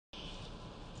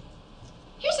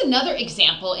Here's another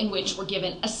example in which we're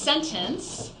given a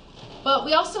sentence, but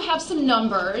we also have some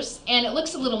numbers, and it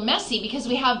looks a little messy because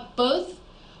we have both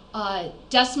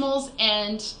decimals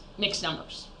and mixed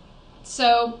numbers.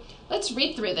 So let's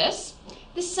read through this.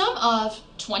 The sum of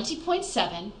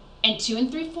 20.7 and 2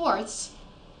 3/4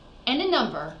 and a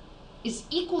number is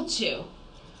equal to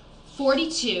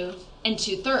 42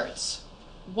 2/3.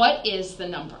 What is the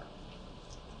number?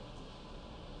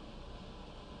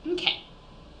 Okay,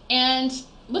 and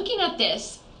looking at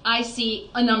this, I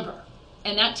see a number,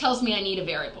 and that tells me I need a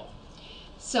variable.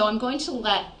 So I'm going to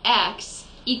let x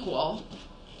equal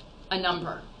a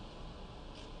number.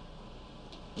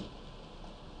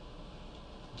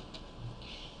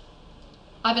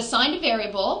 I've assigned a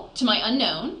variable to my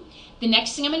unknown. The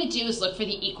next thing I'm going to do is look for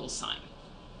the equal sign.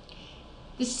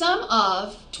 The sum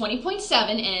of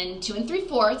 20.7 and 2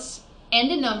 3/4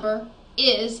 and a number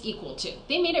is equal to.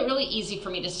 They made it really easy for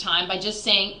me this time by just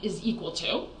saying is equal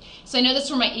to. So I know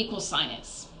that's where my equal sign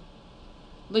is.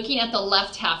 Looking at the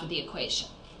left half of the equation.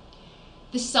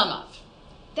 The sum of.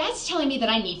 That's telling me that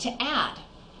I need to add.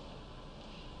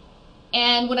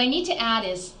 And what I need to add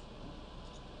is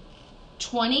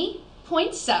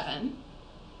 20.7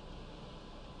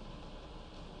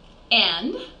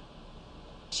 and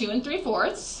 2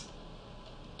 3/4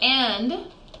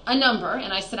 and a number,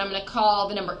 and I said I'm going to call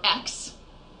the number x,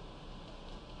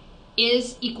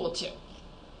 is equal to.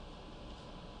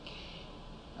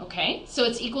 Okay, so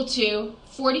it's equal to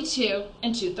 42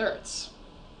 2/3.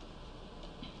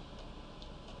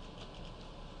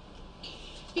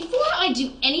 Before I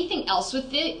do anything else with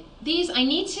these, I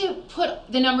need to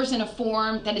put the numbers in a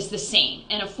form that is the same,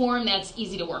 and a form that's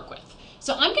easy to work with.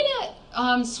 So I'm going to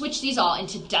switch these all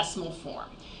into decimal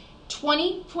form.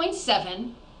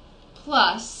 20.7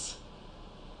 plus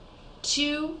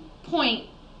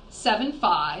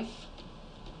 2.75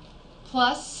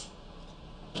 plus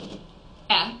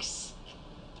x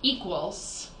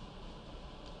equals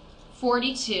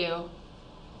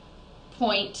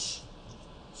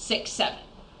 42.67.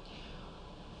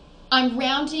 I'm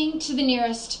rounding to the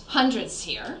nearest hundredths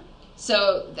here,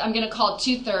 so I'm going to call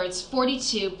 2/3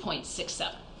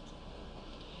 42.67.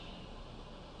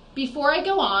 Before I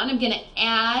go on, I'm going to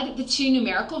add the two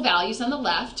numerical values on the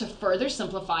left to further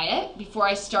simplify it before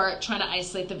I start trying to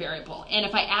isolate the variable. And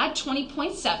if I add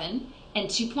 20.7 and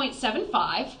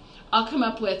 2.75, I'll come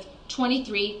up with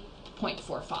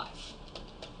 23.45.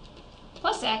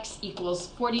 Plus x equals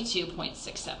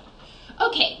 42.67.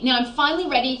 Okay, now I'm finally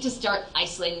ready to start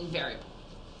isolating the variable.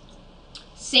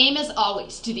 Same as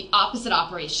always, do the opposite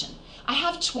operation. I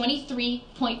have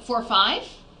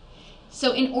 23.45.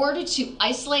 So in order to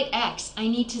isolate x, I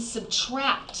need to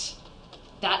subtract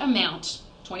that amount,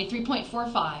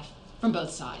 23.45, from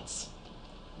both sides.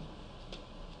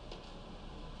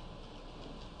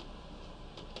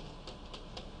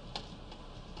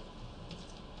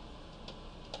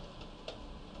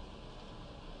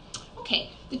 Okay,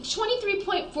 the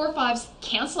 23.45s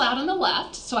cancel out on the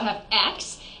left, so I have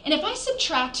x, and if I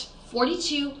subtract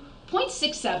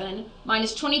 42.67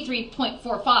 minus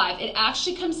 23.45, it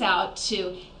actually comes out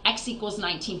to x equals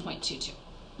 19.22.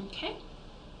 Okay?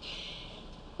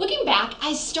 Looking back,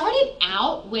 I started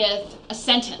out with a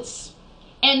sentence.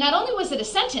 And not only was it a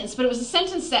sentence, but it was a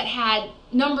sentence that had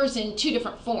numbers in two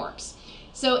different forms.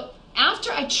 So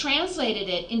after I translated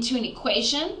it into an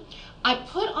equation, I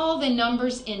put all the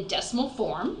numbers in decimal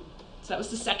form. So that was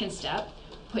the second step.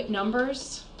 Put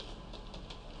numbers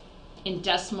in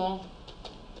decimal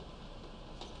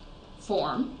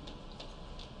form.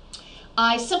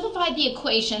 I simplified the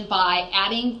equation by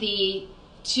adding the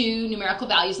two numerical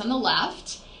values on the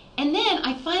left, and then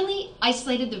I finally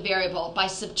isolated the variable by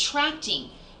subtracting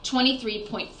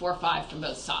 23.45 from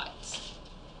both sides.